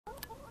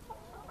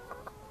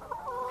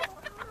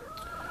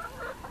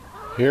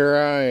Here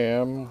I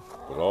am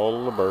with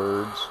all the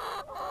birds.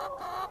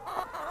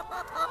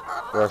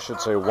 Or I should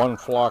say one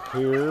flock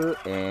here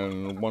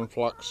and one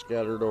flock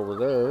scattered over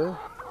there.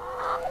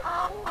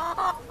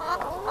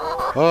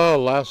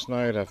 Oh, last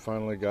night I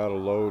finally got a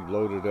load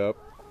loaded up.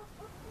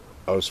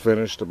 I was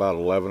finished about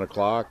 11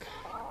 o'clock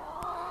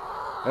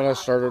and I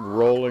started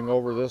rolling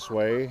over this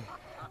way.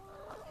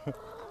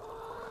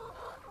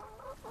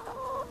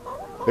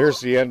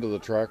 There's the end of the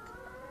truck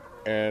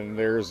and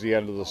there's the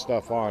end of the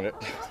stuff on it.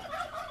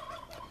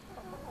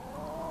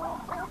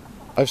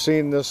 I've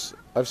seen this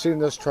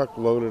truck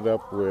loaded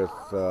up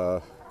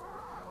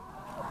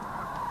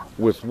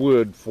with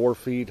wood 4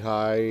 feet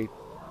high.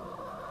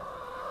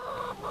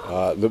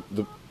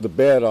 The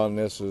bed on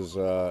this is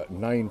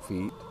 9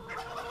 feet.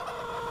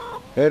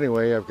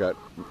 Anyway, I've got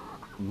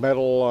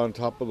metal on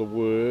top of the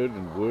wood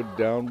and wood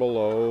down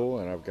below,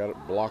 and I've got it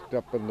blocked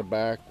up in the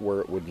back where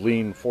it would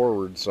lean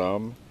forward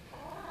some.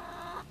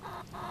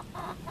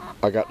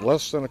 I got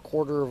less than a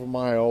quarter of a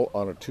mile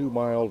on a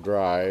 2-mile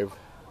drive,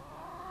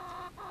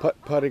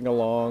 putting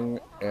along,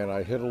 and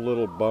I hit a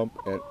little bump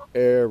and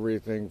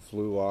everything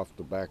flew off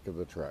the back of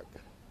the truck.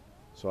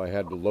 So I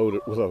had to load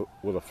it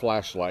with a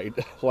flashlight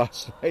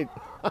last night.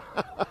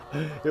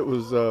 It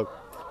was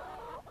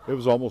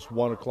almost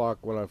 1 o'clock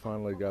when I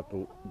finally got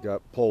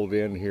pulled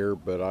in here,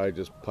 but I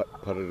just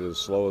putted as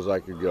slow as I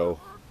could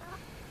go.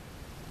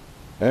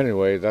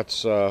 Anyway,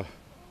 that's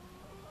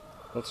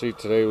let's see,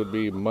 today would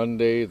be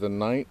Monday the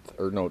 9th,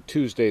 or no,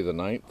 Tuesday the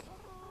 9th.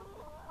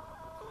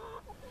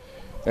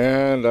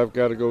 And I've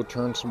got to go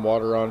turn some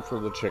water on for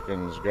the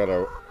chickens. Got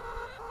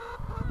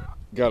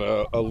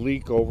a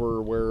leak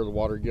over where the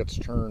water gets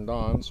turned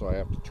on, so I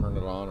have to turn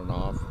it on and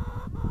off.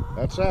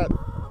 That's that.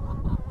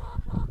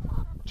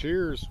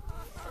 Cheers.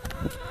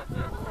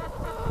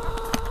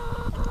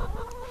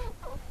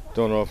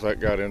 Don't know if that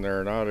got in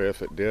there or not.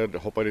 If it did, I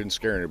hope I didn't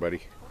scare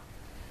anybody.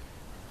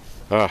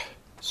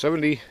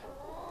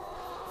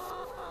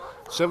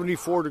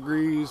 74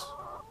 degrees.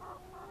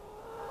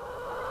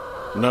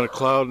 Not a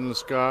cloud in the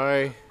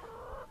sky,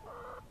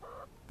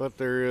 but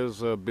there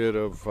is a bit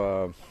of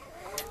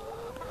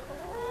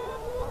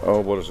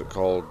what is it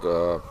called?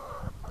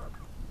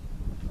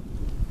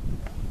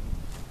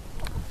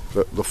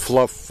 The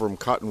fluff from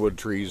cottonwood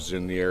trees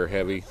in the air,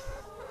 heavy.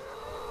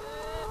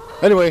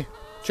 Anyway,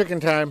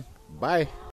 chicken time. Bye.